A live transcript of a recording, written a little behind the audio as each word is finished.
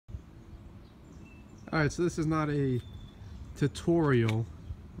Alright, so this is not a tutorial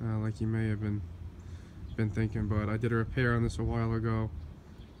like you may have been thinking, but I did a repair on this a while ago.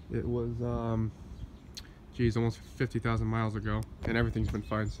 It was geez, almost 50,000 miles ago, and everything's been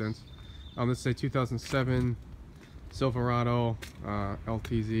fine since. This is a 2007 Silverado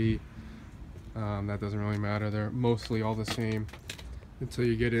LTZ. That doesn't really matter, they're mostly all the same until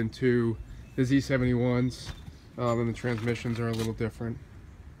you get into the Z71s, and the transmissions are a little different.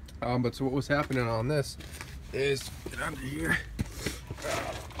 But so what was happening on this is, get under here.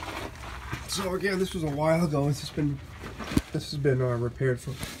 So again, this was a while ago. This has been repaired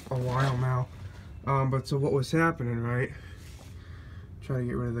for a while now. But so what was happening, right? Try to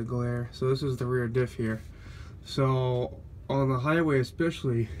get rid of the glare. So this is the rear diff here. So on the highway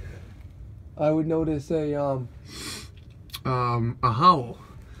especially, I would notice a howl,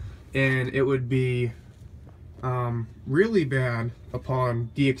 and it would be really bad upon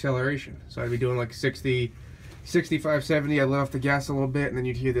deacceleration. So I'd be doing like 60, 65, 70, I'd let off the gas a little bit, and then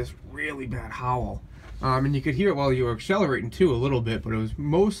you'd hear this really bad howl. And you could hear it while you were accelerating too a little bit, but it was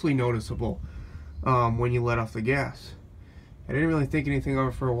mostly noticeable when you let off the gas. I didn't really think anything of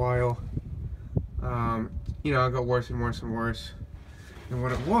it for a while. You know, it got worse and worse and worse. And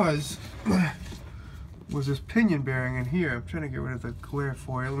what it was this pinion bearing in here. I'm trying to get rid of the glare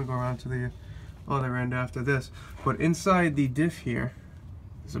for you. Let me go around to the other end after this. But inside the diff here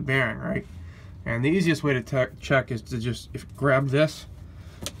is a bearing, right? And the easiest way to check is to just grab this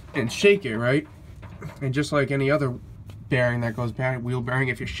and shake it, right? And just like any other bearing that goes bad, wheel bearing,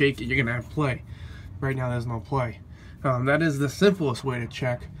 if you shake it, you're gonna have play. Right now there's no play. That is the simplest way to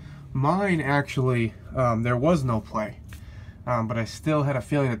check. Mine actually, there was no play. But I still had a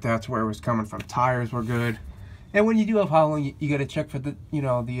feeling that that's where it was coming from. Tires were good, and when you do have howling, you got to check for the, you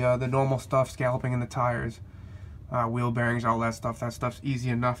know, the normal stuff, scalloping in the tires, wheel bearings, all that stuff. That stuff's easy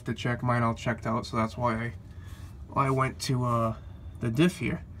enough to check. Mine all checked out, so that's why I went to the diff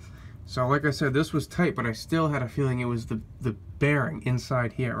here. So like I said, this was tight, but I still had a feeling it was the bearing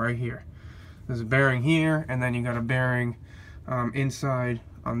inside here, right here. There's a bearing here, and then you got a bearing inside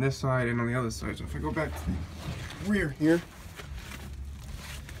on this side and on the other side. So if I go back to the rear here.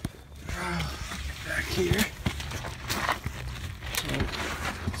 Back here. So,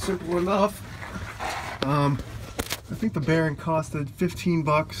 simple enough. I think the bearing costed 15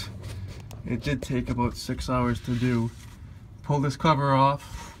 bucks. It did take about 6 hours to do. Pull this cover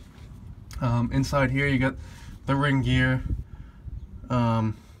off. Inside here you got the ring gear.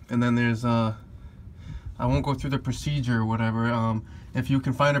 And then there's I won't go through the procedure or whatever. If you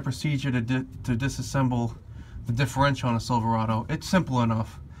can find a procedure to disassemble the differential on a Silverado, it's simple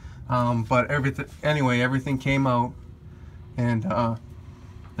enough. But everything came out, and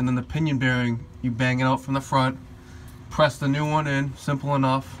then the pinion bearing, you bang it out from the front, press the new one in, simple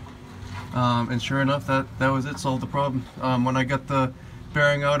enough, and sure enough, that was it, solved the problem. When I got the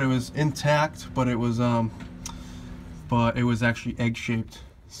bearing out, it was intact, but it was actually egg shaped.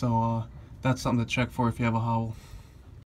 So that's something to check for if you have a HOWL.